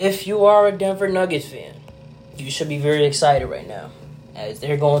If you are a Denver Nuggets fan, you should be very excited right now, as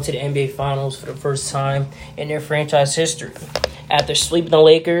they're going to the NBA Finals for the first time in their franchise history after sweeping the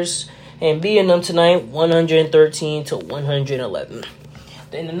Lakers and beating them tonight 113-111.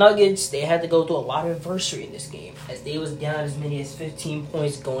 Then the Nuggets, they had to go through a lot of adversity in this game, as they was down as many as 15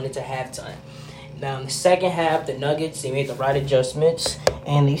 points going into halftime. Now, in the second half, the Nuggets, they made the right adjustments,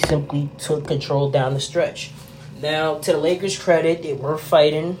 and they simply took control down the stretch. Now, to the Lakers' credit, they were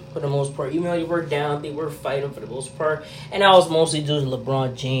fighting for the most part. Even though they were down, they were fighting for the most part. And that was mostly due to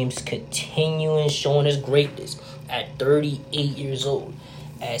LeBron James continuing showing his greatness at 38 years old.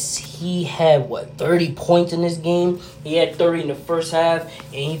 As he had, 30 points in this game? He had 30 in the first half,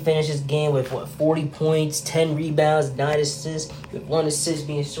 and he finished his game with, 40 points, 10 rebounds, 9 assists, with 1 assist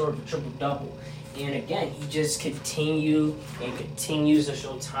being short of a triple-double. And again, he just continues to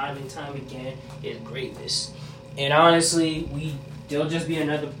show time and time again his greatness. And honestly, there'll just be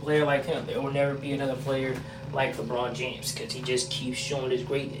another player like him. There will never be another player like LeBron James, because he just keeps showing his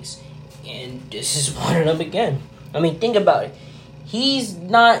greatness. And this is one of them again. I mean, think about it. He's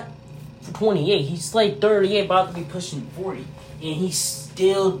not 28. He's like 38, about to be pushing 40. And he's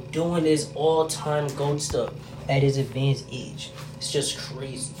still doing his all-time GOAT stuff at his advanced age. It's just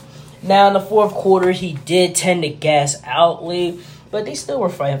crazy. Now, in the fourth quarter, he did tend to gas out late, but they still were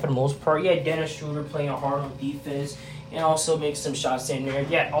fighting for the most part. Yeah, Dennis Schroeder playing hard on defense and also make some shots in there.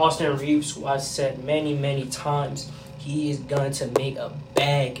 Yeah, Austin Reeves, who I said many, many times, he is going to make a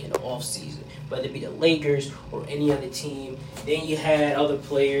bag in the offseason, whether it be the Lakers or any other team. Then you had other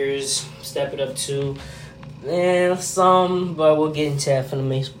players stepping up too. Some, but we'll get into that for the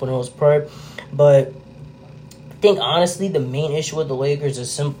most part. But I think, honestly, the main issue with the Lakers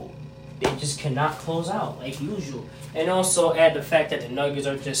is simple. They just cannot close out like usual. And also add the fact that the Nuggets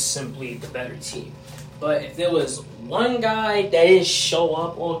are just simply the better team. But if there was one guy that didn't show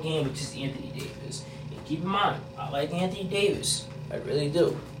up all game, which is Anthony Davis. And keep in mind, I like Anthony Davis. I really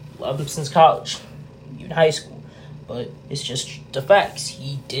do. Love him since college, even high school. But it's just the facts.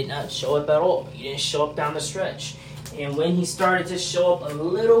 He did not show up at all. He didn't show up down the stretch. And when he started to show up a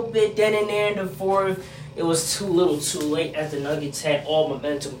little bit then and there in the fourth, it was too little too late, as the Nuggets had all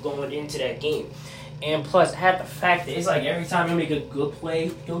momentum going into that game. And plus, I had the fact that it's like every time he make a good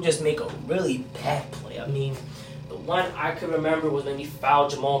play, he'll just make a really bad play. I mean, the one I can remember was when he fouled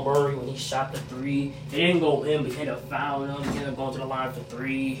Jamal Murray when he shot the three. It didn't go in, but he ended up fouling him. He ended up going to the line for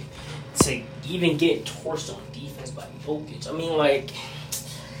three. To even get torched on defense by Jokic. I mean, like,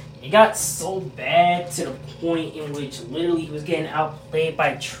 it got so bad to the point in which literally he was getting outplayed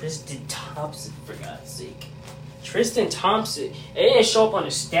by Tristan Thompson, for God's sake. Tristan Thompson, it didn't show up on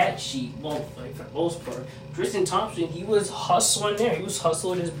the stat sheet, well, like, for the most part. Tristan Thompson, he was hustling there. He was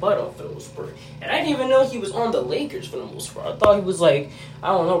hustling his butt off for the most part. And I didn't even know he was on the Lakers for the most part. I thought he was like, I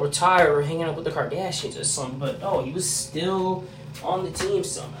don't know, retired or hanging out with the Kardashians or something. But no, he was still on the team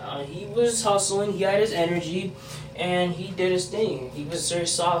somehow. He was hustling. He had his energy. And he did his thing. He was very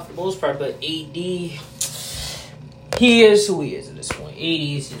soft for the most part. But AD, he is who he is at this point. AD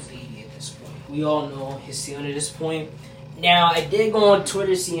is just AD at this point. We all know his ceiling at this point. Now, I did go on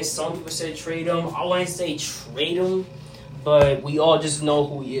Twitter seeing some people say trade him. I wouldn't say trade him, but we all just know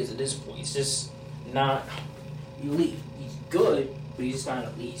who he is at this point. He's just not elite. He's good, but he's not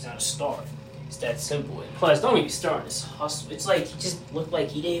elite. He's not a star. It's that simple. And plus, don't get me started. This hustle. It's like he just looked like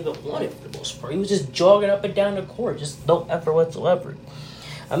he didn't even want it for the most part. He was just jogging up and down the court. Just no effort whatsoever.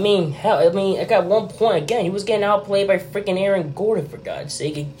 I mean, hell, I got one point again. He was getting outplayed by freaking Aaron Gordon, for God's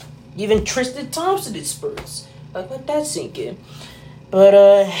sake. Even Tristan Thompson at Spurs. Like, let that sink in. But,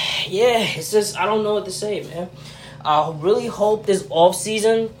 yeah, it's just, I don't know what to say, man. I really hope this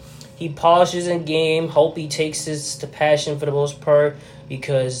offseason he polishes in game. Hope he takes his to passion for the most part,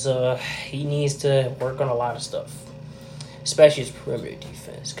 because he needs to work on a lot of stuff, especially his perimeter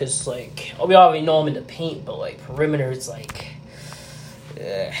defense. Because, like, we already know him in the paint, but, like, perimeter, it's like,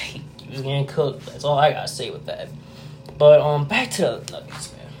 he was getting cooked. That's all I got to say with that. But, back to the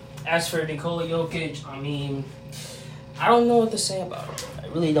Nuggets, man. As for Nikola Jokic, I mean, I don't know what to say about him. I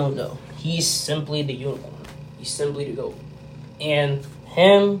really don't know. He's simply the unicorn. He's simply the GOAT. And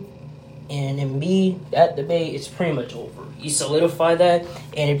him and Embiid, that debate is pretty much over. He solidified that,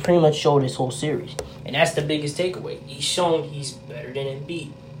 and it pretty much showed his whole series. And that's the biggest takeaway. He's shown he's better than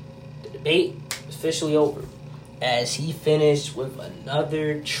Embiid. The debate is officially over, as he finished with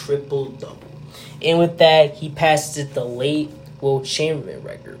another triple-double. And with that, he passes the late Wilt Chamberlain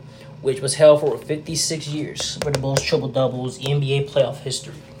record, which was held for 56 years for the most triple-doubles in NBA playoff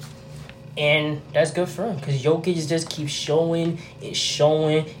history. And that's good for him, because Jokic just keeps showing and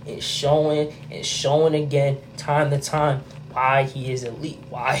showing and showing and showing again, time to time, why he is elite,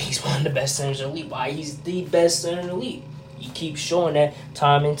 why he's one of the best centers in the league, why he's the best center in the league. He keeps showing that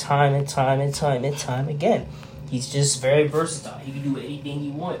time and time again. He's just very versatile. He can do anything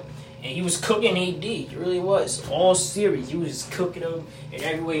he wants. And he was cooking AD. He really was. All series. He was just cooking him in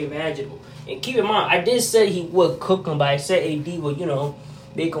every way imaginable. And keep in mind, I did say he would cook him, but I said AD would,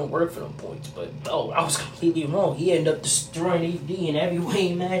 make him work for them points. But, I was completely wrong. He ended up destroying AD in every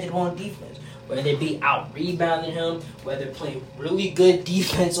way imaginable on defense. Whether it be out-rebounding him, whether playing really good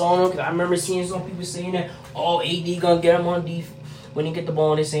defense on him. Because I remember seeing some people saying that, AD going to get him on defense when he get the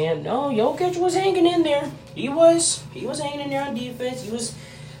ball in his hand. No, Jokic was hanging in there. He was hanging in there on defense. He was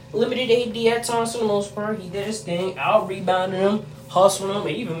limited AD at times for the most part. He did his thing, out-rebounding him, hustling him,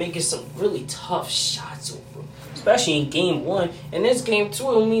 and even making some really tough shots over him. Especially in game 1. And this game 2,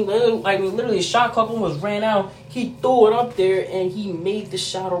 literally a shot clock almost ran out. He threw it up there, and he made the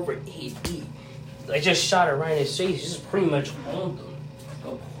shot over AD. Like, just shot it right in his face. Just pretty much owned them.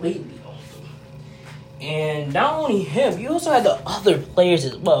 Completely owned them. And not only him, you also had the other players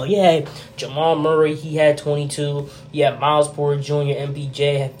as well. You had Jamal Murray, he had 22. You had Miles Porter Jr.,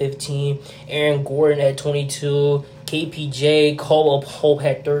 MPJ had 15. Aaron Gordon had 22. KPJ, Caldwell Pope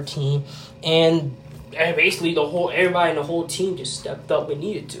had 13. And basically everybody in the whole team just stepped up when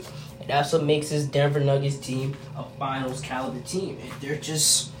needed to. And that's what makes this Denver Nuggets team a finals caliber team. And they're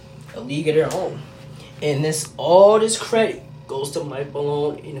just a league of their own. And all this credit goes to Mike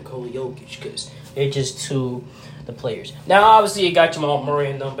Malone and Nikola Jokic because they're just the players. Now, obviously, you got Jamal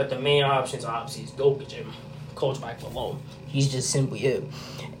Murray in them, but the main options, obviously, is Jokic and Coach Mike Malone. He's just simply it.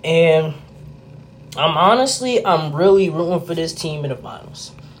 And I'm really rooting for this team in the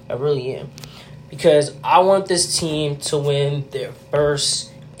finals. I really am. Because I want this team to win their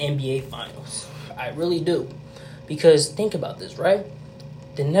first NBA Finals. I really do. Because think about this, right?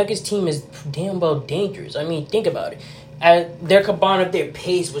 The Nuggets team is damn well dangerous. I mean, think about it. They're combining up their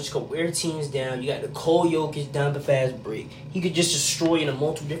pace, which could wear teams down. You got Nikola Jokic down the fast break. He could just destroy you in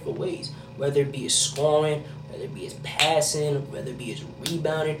multiple different ways. Whether it be his scoring, whether it be his passing, whether it be his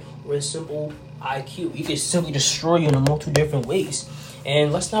rebounding, or his simple IQ. He could simply destroy you in multiple different ways.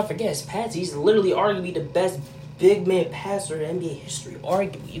 And let's not forget his pass. He's literally arguably the best big man passer in NBA history.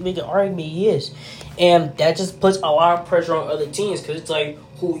 Arguably he is. And that just puts a lot of pressure on other teams because it's like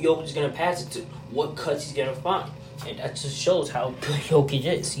who Jokic is going to pass it to, what cuts he's going to find. And that just shows how good Jokic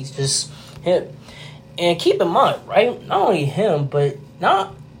is. He's just him. And keep in mind, right, not only him, but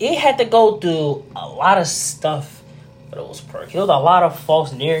it had to go through a lot of stuff for the most part. There was a lot of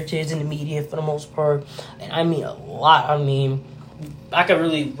false narratives in the media for the most part. And I mean a lot. I could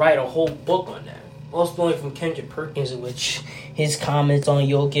really write a whole book on that. Most only from Kendrick Perkins, in which his comments on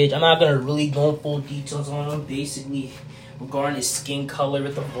Jokic. I'm not going to really go in full details on him, basically regarding his skin color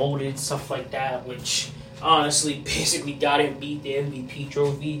with the voted, stuff like that, which honestly basically got him beat the MVP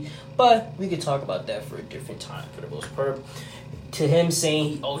trophy. But we could talk about that for a different time for the most part. To him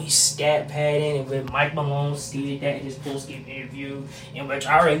saying, he's stat padding, and when Mike Malone stated that in his post-game interview, in which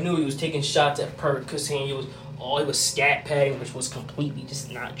I already knew he was taking shots at Perk, because saying he was stat padding, which was completely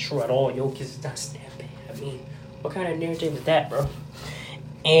just not true at all. Jokic is not stat padding. I mean, what kind of narrative is that, bro?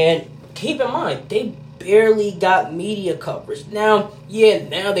 And keep in mind, they barely got media coverage. Now they're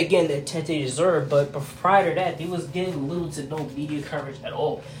getting the attention they deserve, but prior to that, they was getting little to no media coverage at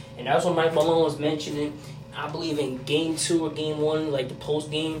all. And that's what Mike Malone was mentioning, I believe in game 2 or game 1, like the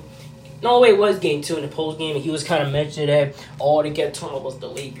post-game. No, wait, it was game 2 in the post-game, and he was kind of mentioning that all they kept talking about was the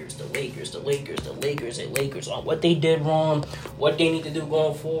Lakers, on what they did wrong, what they need to do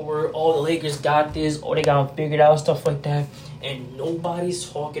going forward. All the Lakers got this, they got them figured out, stuff like that. And nobody's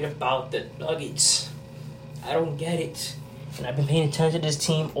talking about the Nuggets. I don't get it. And I've been paying attention to this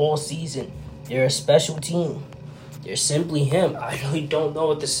team all season. They're a special team. They're simply him. I really don't know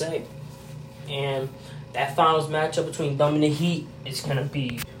what to say. And that finals matchup between them and the Heat is going to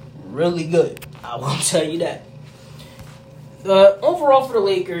be really good. I will tell you that. Overall for the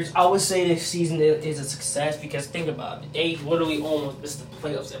Lakers, I would say this season is a success because think about it. They literally almost missed the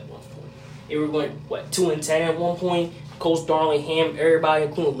playoffs at one point. They were going, 2-10 at one point. Coach Darlingham, everybody,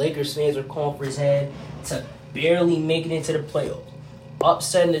 including Lakers fans, were calling for his head to barely make it into the playoffs.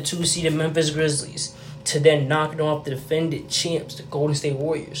 Upsetting the 2-seeded Memphis Grizzlies to then knocking off the defending champs, the Golden State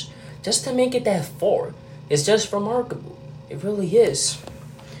Warriors. Just to make it that far, it's just remarkable. It really is.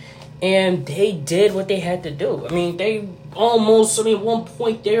 And they did what they had to do. I mean, at one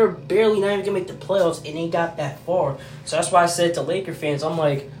point, they were barely not even going to make the playoffs, and they got that far. So that's why I said to Laker fans, I'm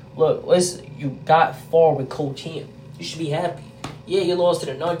like, look, listen, you got far with Coach Ham. You should be happy. Yeah, you lost to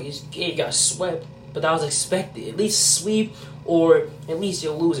the Nuggets. Yeah, you got swept. but that was expected. At least sweep, or at least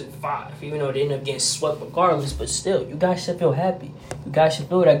you'll lose at 5, even though they end up getting swept regardless. But still, you guys should feel happy. You guys should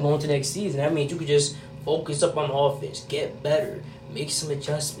feel that going to next season. That means you could just focus up on offense, get better, make some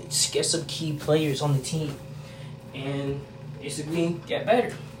adjustments, get some key players on the team, and basically get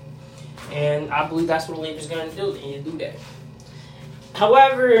better. And I believe that's what the Lakers are going to do. They need to do that.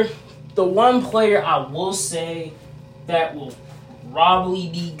 However, the one player I will say that will probably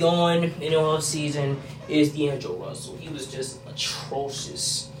be gone in the offseason is D'Angelo Russell. He was just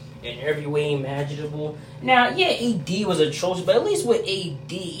atrocious in every way imaginable. Now, yeah, AD was atrocious, but at least with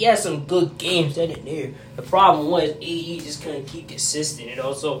AD, he had some good games that in there. The problem was AD just couldn't keep consistent, and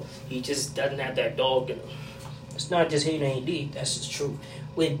also he just doesn't have that dog in him. It's not just hating AD, that's just true.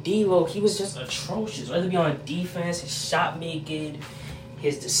 With D'Lo, he was just atrocious. Whether it be on defense, his shot making,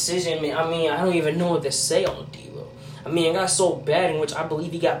 his decision. I mean, I don't even know what to say on D'Lo. I mean, it got so bad in which I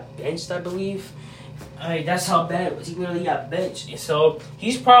believe he got benched, I believe. I mean, that's how bad it was. He really got benched. And so,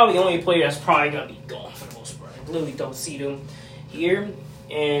 he's probably the only player that's probably going to be gone for the most part. I literally don't see them here.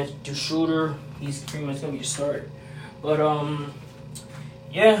 And the shooter, he's pretty much going to be a starter. But,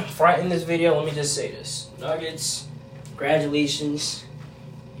 yeah, before I end this video, let me just say this. Nuggets, congratulations.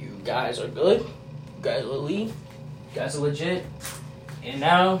 You guys are good. You guys are elite. You guys are legit. And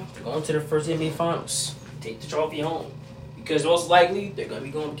now, they're going to the first NBA Finals. Take the trophy home. Because most likely, they're going to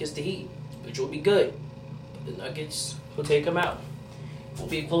be going against the Heat, which will be good. But the Nuggets will take them out. It will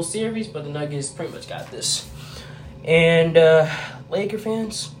be a close series, but the Nuggets pretty much got this. And, Laker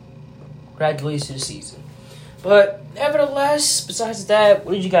fans, congratulations to the season. But, nevertheless, besides that,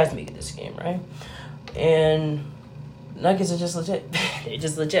 what did you guys make of this game, right? And Nuggets are just legit. They're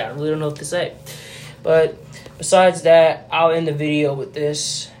just legit. I really don't know what to say. But, besides that, I'll end the video with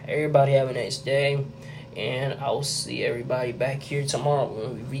this. Everybody have a nice day. And I will see everybody back here tomorrow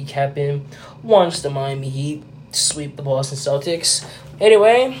when we recapping once the Miami Heat sweep the Boston Celtics.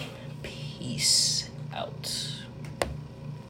 Anyway, peace.